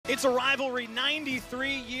It's a rivalry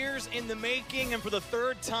 93 years in the making, and for the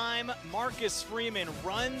third time, Marcus Freeman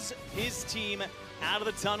runs his team out of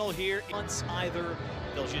the tunnel here. Once either,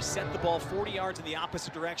 they'll just set the ball 40 yards in the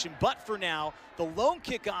opposite direction, but for now, the lone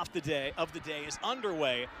kickoff of the day is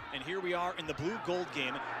underway, and here we are in the blue-gold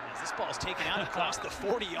game as this ball is taken out across the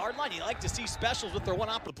 40-yard line. You like to see specials with their one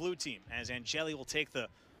up the blue team, as Angeli will take the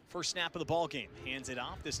first snap of the ball game. Hands it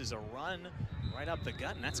off. This is a run right up the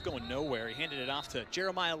gut, and that's going nowhere. He handed it off to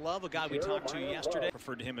Jeremiah Love, a guy we talked to yesterday.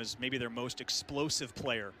 Referred to him as maybe their most explosive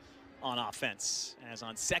player on offense. As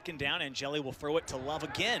on second down, Angeli will throw it to Love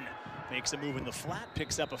again. Makes a move in the flat,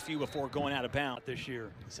 picks up a few before going out of bounds. This year.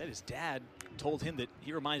 He said his dad told him that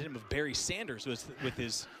he reminded him of Barry Sanders with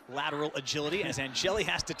his lateral agility. As Angeli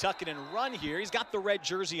has to tuck it and run here. He's got the red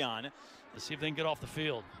jersey on. Let's see if they can get off the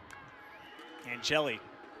field. Angeli.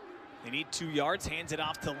 They need 2 yards, hands it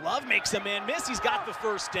off to Love, makes a man miss. He's got the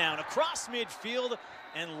first down across midfield,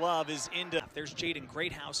 and Love is into. There's Jaden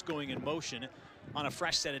Greathouse going in motion on a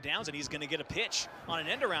fresh set of downs, and he's going to get a pitch on an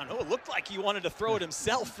end around. Oh, it looked like he wanted to throw it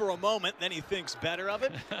himself for a moment, then he thinks better of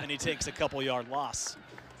it, and he takes a couple-yard loss.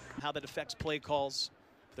 How that affects play calls.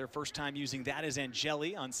 Their first time using that is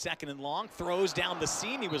Angeli on second and long, throws down the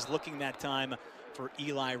seam. He was looking that time for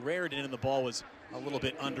Eli Raridan, and the ball was a little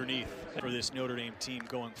bit underneath for this Notre Dame team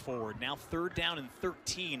going forward. Now third down and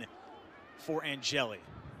 13 for Angeli.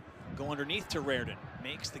 Go underneath to Raridan.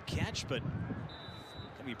 Makes the catch, but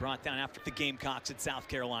can be brought down after the Gamecocks at South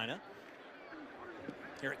Carolina.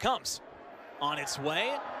 Here it comes. On its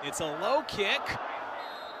way. It's a low kick,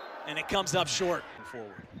 and it comes up short.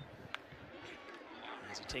 Forward.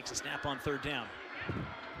 As he takes a snap on third down.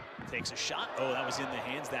 Takes a shot. Oh, that was in the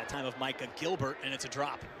hands that time of Micah Gilbert, and it's a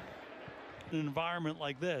drop. An environment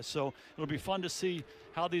like this, so it'll be fun to see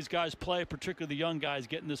how these guys play, particularly the young guys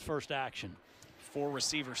getting this first action. 4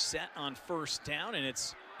 receivers set on first down, and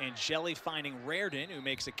it's Angeli finding Raridan, who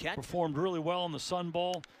makes a catch. Performed really well in the Sun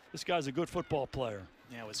Bowl. This guy's a good football player.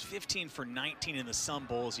 Yeah, it was 15 for 19 in the Sun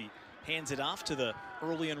Bowl as he hands it off to the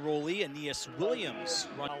early enrollee, Aeneas Williams.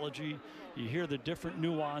 You hear the different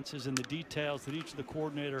nuances and the details that each of the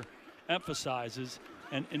coordinator emphasizes,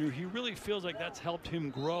 and he really feels like that's helped him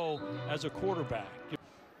grow as a quarterback.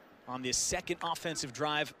 On this second offensive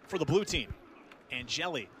drive for the blue team,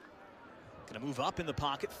 Angeli gonna move up in the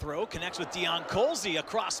pocket, throw, connects with Deion Colsey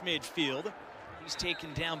across midfield. He's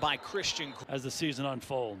taken down by Christian. As the season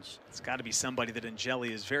unfolds, it's got to be somebody that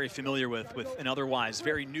Angeli is very familiar with an otherwise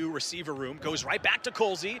very new receiver room. Goes right back to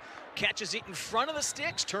Colsey, catches it in front of the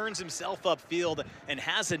sticks, turns himself upfield, and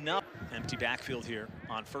has enough. Empty backfield here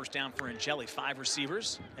on first down for Angeli. 5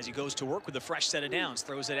 receivers as he goes to work with a fresh set of downs.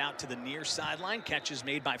 Throws it out to the near sideline. Catches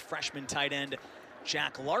made by freshman tight end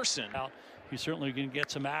Jack Larson. He's certainly going to get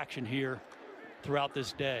some action here throughout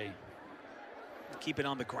this day. Keep it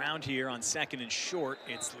on the ground here on second and short.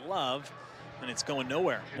 It's Love, and it's going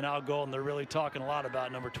nowhere. And I'll go, and they're really talking a lot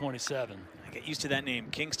about number 27. I get used to that name,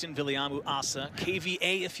 Kingston Viliamu Asa.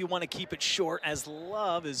 KVA if you want to keep it short, as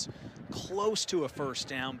Love is close to a first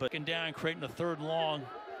down. But down, creating a third and long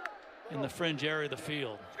in the fringe area of the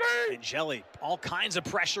field. Angeli, all kinds of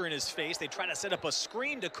pressure in his face. They try to set up a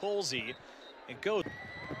screen to Colsey. It goes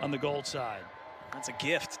on the gold side. That's a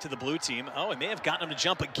gift to the blue team. Oh, it may have gotten him to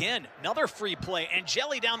jump again. Another free play.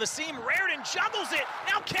 Angeli down the seam. Raridan juggles it.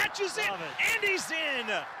 Now catches it. And he's in.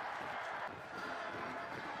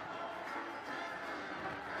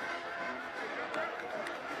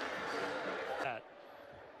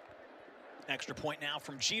 Extra point now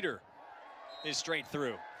from Jeter is straight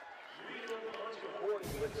through.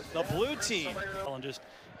 The blue team. And just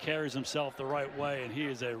carries himself the right way, and he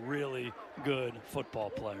is a really good football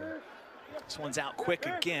player. This one's out quick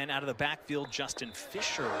again, out of the backfield. Justin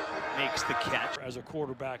Fisher makes the catch. As a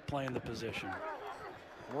quarterback playing the position.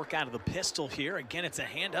 Work out of the pistol here. Again, it's a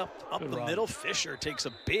hand up the middle. Fisher takes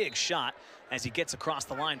a big shot as he gets across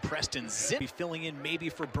the line. Preston Zip filling in maybe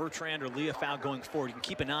for Bertrand or Leofau going forward. You can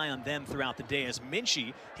keep an eye on them throughout the day as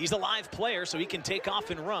Minchie, he's a live player, so he can take off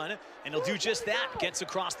and run, and he'll do just that. Gets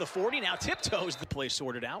across the 40, now tiptoes. The play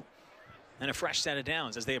sorted out. And a fresh set of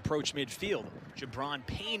downs as they approach midfield. Jabron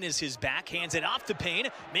Payne is his back, hands it off to Payne,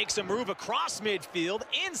 makes a move across midfield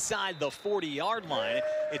inside the 40-yard line.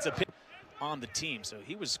 It's a pick on the team, so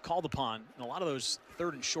he was called upon in a lot of those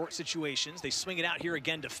third and short situations. They swing it out here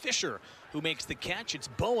again to Fisher, who makes the catch. It's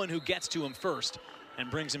Bowen who gets to him first and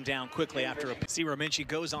brings him down quickly after a see where Minchie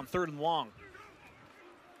goes on third and long.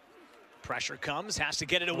 Pressure comes, has to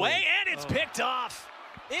get it away, and it's picked off.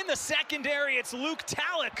 In the secondary, it's Luke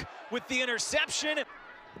Talek with the interception.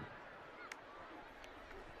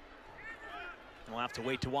 We'll have to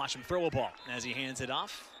wait to watch him throw a ball as he hands it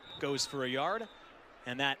off. Goes for a yard.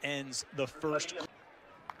 And that ends the first. Good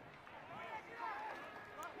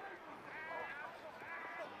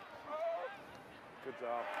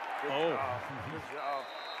job. Good job. Good job.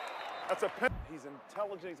 That's a pen. He's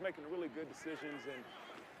intelligent. He's making really good decisions, and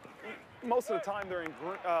most of the time they're in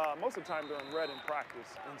red in practice,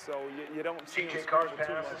 and so you don't see him scramble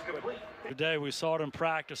too much. Today we saw it in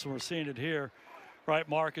practice, and we're seeing it here, right,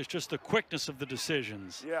 Mark? It's just the quickness of the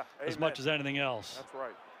decisions, as much as anything else. That's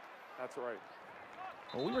right. That's right.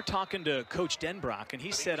 Well, we were talking to Coach Denbrock, and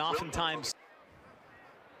he said oftentimes.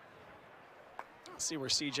 Let's see where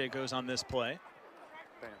CJ goes on this play.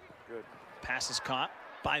 Damn, good. Pass is caught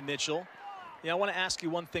by Mitchell. Yeah, I want to ask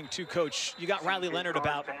you one thing too, Coach. You got Riley Leonard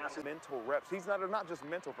about mental reps. They're not just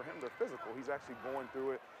mental for him; they're physical. He's actually going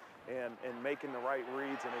through it and making the right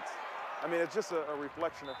reads, and it's just a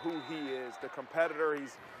reflection of who he is, the competitor.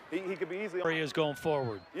 He could be easily. Where he is going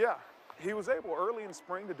forward. Yeah, he was able early in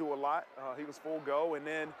spring to do a lot. He was full go, and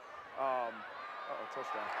then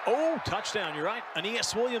touchdown. Oh, touchdown! You're right.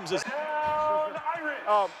 Aeneas Williams is.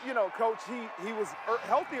 You know, Coach, he was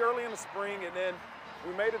healthy early in the spring, and then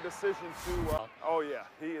we made a decision to. Oh yeah,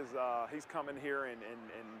 he's come in here and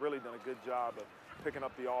really done a good job of picking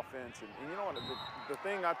up the offense. And you know what? The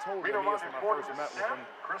thing I told Aeneas when I first met with him,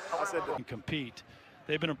 I said that compete.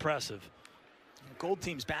 They've been impressive. Gold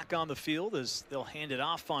team's back on the field as they'll hand it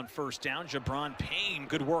off on first down. Jabron Payne,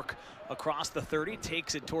 good work across the 30,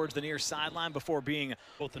 takes it towards the near sideline before being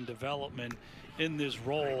both in development in this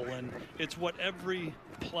role, and it's what every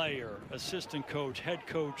player, assistant coach, head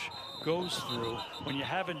coach goes through when you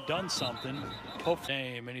haven't done something.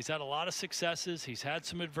 And he's had a lot of successes, he's had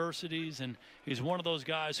some adversities, and he's one of those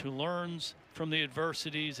guys who learns from the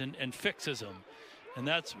adversities and fixes them. And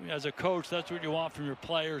that's, as a coach, that's what you want from your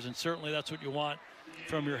players, and certainly that's what you want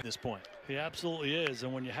from your. At this point, he absolutely is.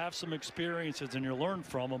 And when you have some experiences and you learn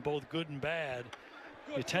from them, both good and bad,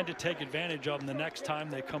 you tend to take advantage of them the next time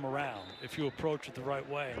they come around if you approach it the right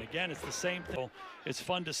way. And again, it's the same thing. It's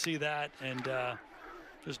fun to see that, and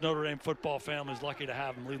this Notre Dame football family is lucky to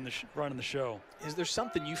have him running the show. Is there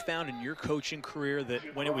something you found in your coaching career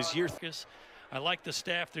that when it was your I like the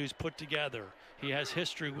staff that he's put together. He has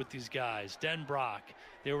history with these guys. Denbrock,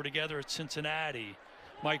 they were together at Cincinnati.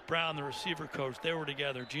 Mike Brown, the receiver coach, they were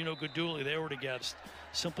together. Gino Guidugli, they were together.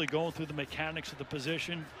 Simply going through the mechanics of the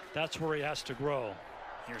position, that's where he has to grow.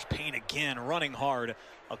 Here's Payne again, running hard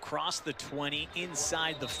across the 20,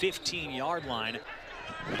 inside the 15-yard line.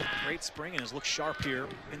 Great spring and has looked sharp here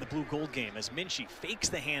in the blue-gold game as Minchie fakes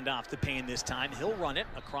the handoff to Payne this time. He'll run it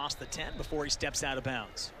across the 10 before he steps out of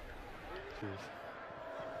bounds.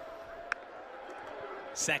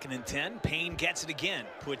 2nd and 10, Payne gets it again,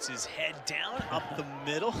 puts his head down up the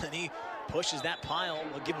middle, and he pushes that pile.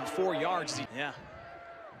 We'll give him 4 yards. Yeah,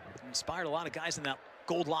 inspired a lot of guys in that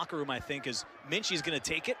gold locker room, I think, as Minchie's going to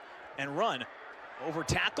take it and run. Over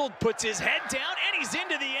tackled, puts his head down, and he's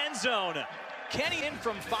into the end zone. Kenny in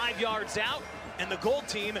from 5 yards out, and the gold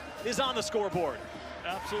team is on the scoreboard.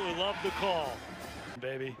 Absolutely love the call,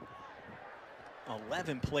 baby.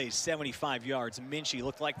 11 plays, 75 yards. Minchie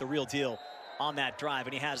looked like the real deal on that drive,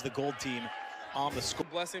 and he has the gold team on the score.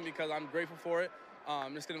 Blessing because I'm grateful for it.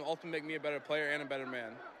 It's going to ultimately make me a better player and a better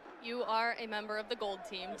man. You are a member of the gold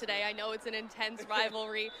team today. I know it's an intense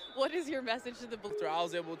rivalry. What is your message to the blue? I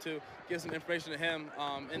was able to give some information to him,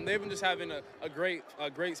 and they've been just having a great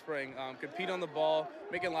spring. Compete on the ball,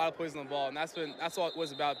 making a lot of plays on the ball, and that's what it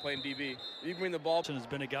was about playing DB. You bring the ball. Has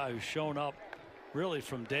been a guy who's shown up really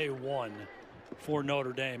from day one for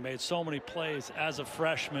Notre Dame. Made so many plays as a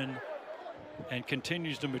freshman and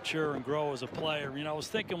continues to mature and grow as a player. You know, I was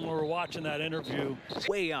thinking when we were watching that interview.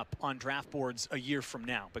 Way up on draft boards a year from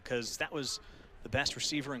now, because that was the best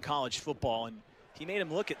receiver in college football, and he made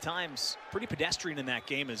him look at times pretty pedestrian in that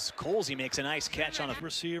game as Colsey makes a nice catch on a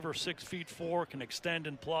receiver, 6'4", can extend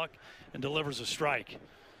and pluck and delivers a strike.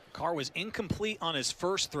 Carr was incomplete on his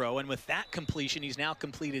first throw, and with that completion, he's now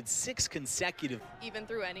completed 6 consecutive. Even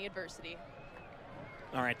through any adversity.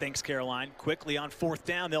 All right, thanks, Caroline. Quickly on 4th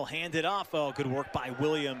down, they'll hand it off. Oh, good work by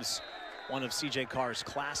Williams. One of C.J. Carr's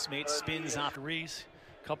classmates spins off. Reese,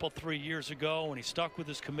 a couple 3 years ago, when he stuck with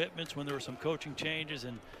his commitments when there were some coaching changes,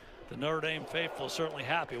 and the Notre Dame faithful is certainly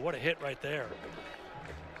happy. What a hit right there.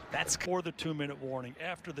 That's for the 2-minute warning,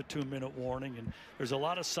 after the 2-minute warning, and there's a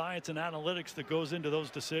lot of science and analytics that goes into those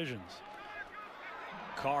decisions.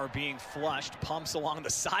 Carr being flushed, pumps along the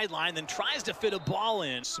sideline, then tries to fit a ball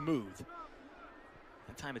in. Smooth.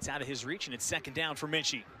 That time it's out of his reach, and it's 2nd down for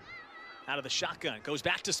Minchie. Out of the shotgun, goes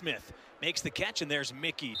back to Smith, makes the catch, and there's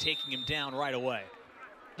Mickey taking him down right away.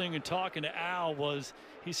 And talking to Al was,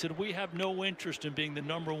 he said, we have no interest in being the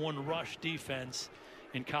 #1 rush defense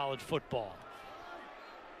in college football.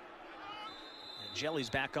 Angeli's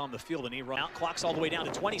back on the field, and he runs out. Clock's all the way down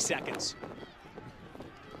to 20 seconds.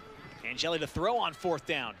 Angeli to throw on 4th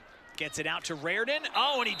down. Gets it out to Reardon.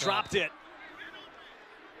 Oh, and he dropped it.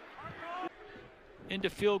 Into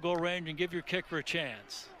field goal range and give your kicker a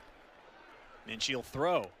chance. Minchie'll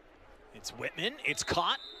throw. It's Whitman. It's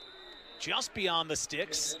caught just beyond the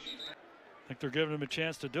sticks. I think they're giving him a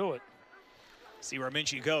chance to do it. See where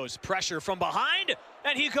Minchie goes. Pressure from behind,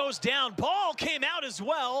 and he goes down. Ball came out as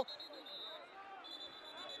well.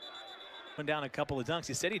 Went down a couple of dunks.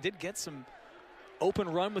 He said he did get some open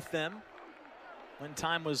run with them when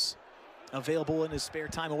time was available in his spare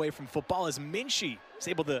time away from football, as Minchie is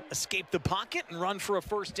able to escape the pocket and run for a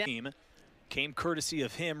first down. Came courtesy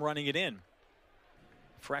of him running it in.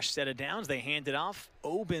 Fresh set of downs. They hand it off.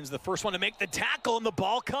 Obin's the first one to make the tackle, and the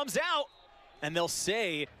ball comes out. And they'll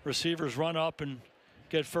say receivers run up and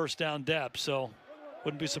get first down depth, so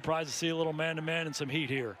wouldn't be surprised to see a little man-to-man and some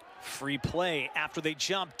heat here. Free play after they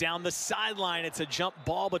jump down the sideline. It's a jump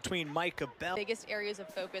ball between Micah Bell. Biggest areas of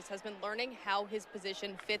focus has been learning how his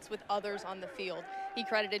position fits with others on the field. He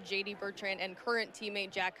credited J.D. Bertrand and current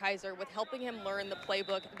teammate Jack Kaiser with helping him learn the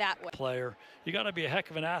playbook that way. Player, you got to be a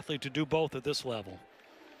heck of an athlete to do both at this level.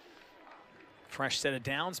 Fresh set of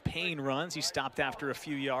downs. Payne runs. He stopped after a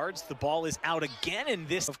few yards. The ball is out again, and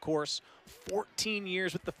this, of course, 14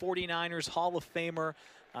 years with the 49ers, Hall of Famer.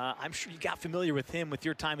 I'm sure you got familiar with him with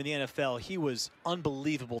your time in the NFL. He was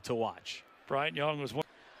unbelievable to watch. Bryant Young was one.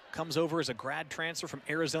 Comes over as a grad transfer from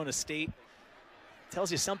Arizona State. Tells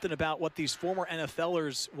you something about what these former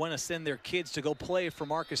NFLers want to send their kids to go play for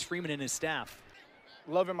Marcus Freeman and his staff.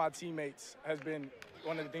 Loving my teammates has been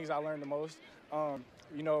one of the things I learned the most.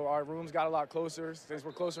 You know, our rooms got a lot closer since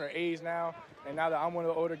we're closer in age now. And now that I'm one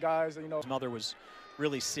of the older guys, you know. His mother was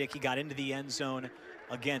really sick. He got into the end zone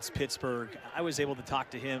against Pittsburgh. I was able to talk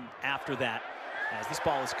to him after that, as this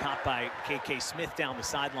ball is caught by K.K. Smith down the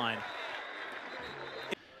sideline.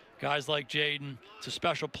 Guys like Jaden, it's a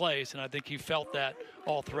special place, and I think he felt that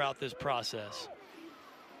all throughout this process.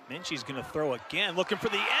 Minchie's going to throw again, looking for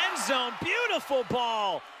the end zone. Beautiful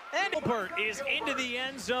ball. And Gilbert is into the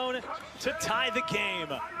end zone to tie the game.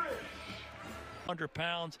 100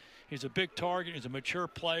 pounds. He's a big target. He's a mature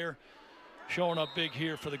player, showing up big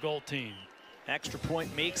here for the Gold team. Extra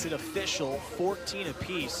point makes it official, 14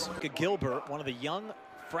 apiece. Gilbert, one of the young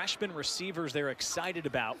freshman receivers they're excited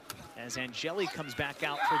about, as Angeli comes back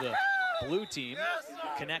out for the blue team,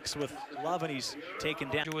 connects with Love, and he's taken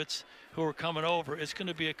down. Who are coming over. It's going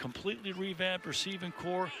to be a completely revamped receiving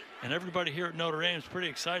core, and everybody here at Notre Dame is pretty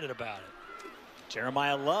excited about it.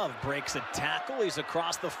 Jeremiah Love breaks a tackle. He's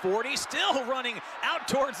across the 40, still running out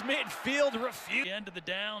towards midfield. At the end of the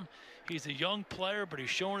down, he's a young player, but he's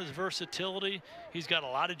showing his versatility. He's got a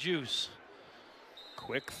lot of juice.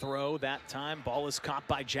 Quick throw that time. Ball is caught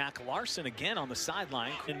by Jack Larson again on the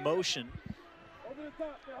sideline in motion.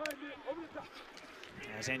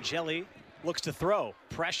 As Angeli looks to throw.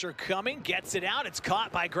 Pressure coming, gets it out. It's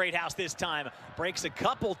caught by Greathouse this time. Breaks a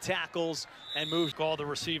couple tackles and moves. All the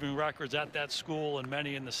receiving records at that school and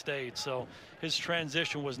many in the state. So his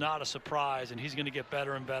transition was not a surprise, and he's going to get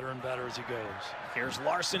better and better and better as he goes. Here's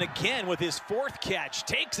Larson again with his 4th catch.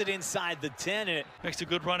 Takes it inside the 10, and it makes a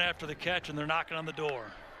good run after the catch, and they're knocking on the door.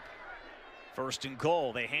 1st and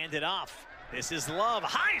goal. They hand it off. This is Love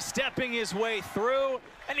high-stepping his way through,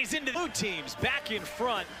 and he's into the blue teams back in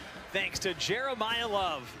front, thanks to Jeremiah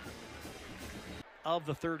Love. Of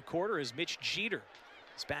the 3rd quarter is Mitch Jeter.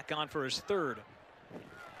 He's back on for his 3rd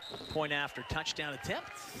point after touchdown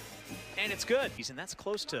attempt, and it's good. And that's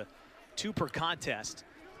close to 2 per contest,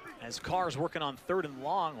 as Carr's working on 3rd and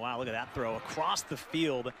long. Wow, look at that throw across the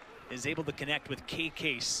field. Is able to connect with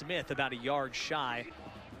K.K. Smith about a yard shy.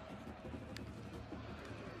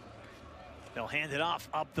 They'll hand it off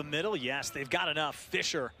up the middle. Yes, they've got enough.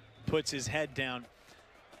 Fisher puts his head down.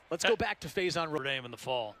 Let's go back to Faison Notre Dame in the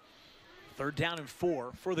fall. 3rd down and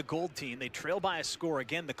 4 for the Gold team. They trail by a score.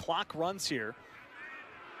 Again, the clock runs here.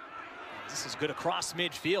 This is good across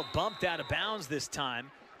midfield. Bumped out of bounds this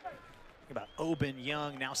time. Think about Obin,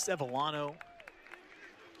 Young, now Sevillano.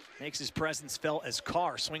 Makes his presence felt as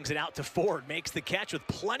Carr swings it out to Ford. Makes the catch with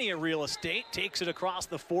plenty of real estate. Takes it across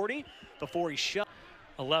the 40 before he shoved.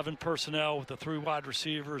 11 personnel with the 3 wide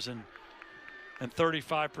receivers and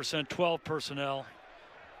 35% 12 personnel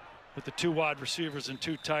with the 2 wide receivers and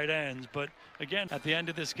 2 tight ends. But again, at the end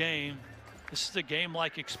of this game, this is a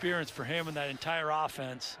game-like experience for him and that entire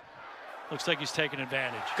offense. Looks like he's taking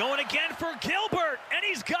advantage. Going again for Gilbert, and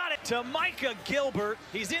he's got it to Micah Gilbert.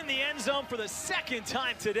 He's in the end zone for the 2nd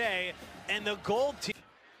time today, and the Gold team.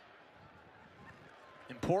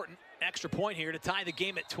 Important extra point here to tie the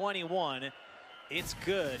game at 21. It's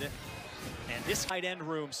good. And this tight end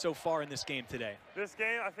room so far in this game today. This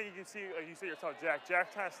game, I think you can see, like you see yourself, Jack.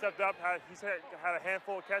 Jack kind of stepped up. He's had a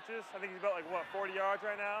handful of catches. I think he's about, like, what, 40 yards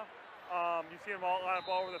right now? You see him all line up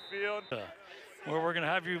all over the field. Where we're going to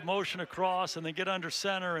have you motion across and then get under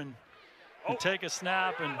center and take a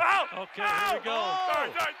snap. And okay, here we go. Sorry,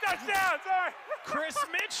 touchdown, sorry. Chris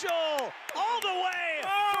Mitchell all the way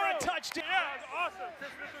for a touchdown. Yeah, it was awesome.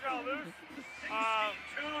 Chris Mitchell got loose.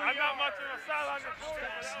 I'm not much of a sideline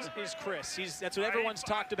reporter. Is Chris. That's what everyone's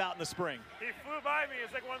talked about in the spring. He flew by me.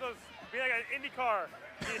 It's like one of those, being like an Indy car.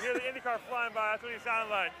 You hear the Indy car flying by. That's what he sounded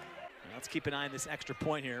like. Let's keep an eye on this extra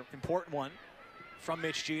point here. Important one from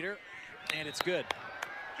Mitch Jeter, and it's good.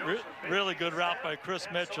 Really good route by Chris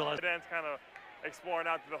Mitchell. Tight ends kind of exploring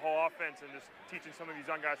out through the whole offense and just teaching some of these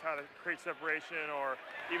young guys how to create separation or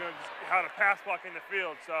even just how to pass block in the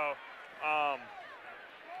field. So,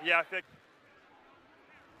 yeah, I think.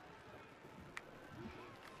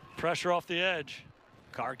 Pressure off the edge.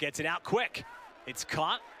 Carr gets it out quick. It's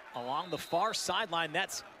caught along the far sideline.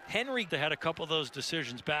 That's Henry. They had a couple of those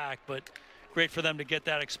decisions back, but great for them to get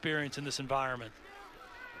that experience in this environment.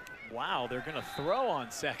 Wow, they're going to throw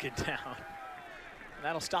on second down.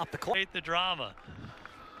 That'll stop the clock. The drama.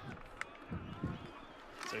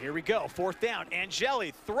 So here we go, fourth down.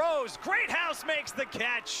 Angeli throws. Greathouse makes the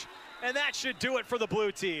catch, and that should do it for the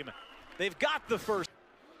blue team. They've got the first.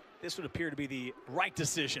 This would appear to be the right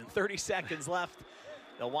decision. 30 seconds left.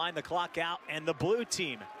 They'll wind the clock out, and the blue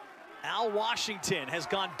team, Al Washington, has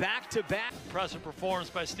gone back-to-back. Impressive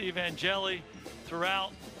performance by Steve Angeli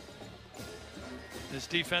throughout. This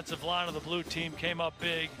defensive line of the blue team came up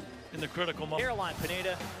big in the critical moment. Caroline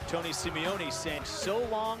Pineda, Tony Simeone saying so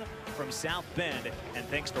long from South Bend, and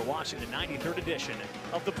thanks for watching the 93rd edition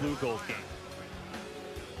of the Blue Gold Game.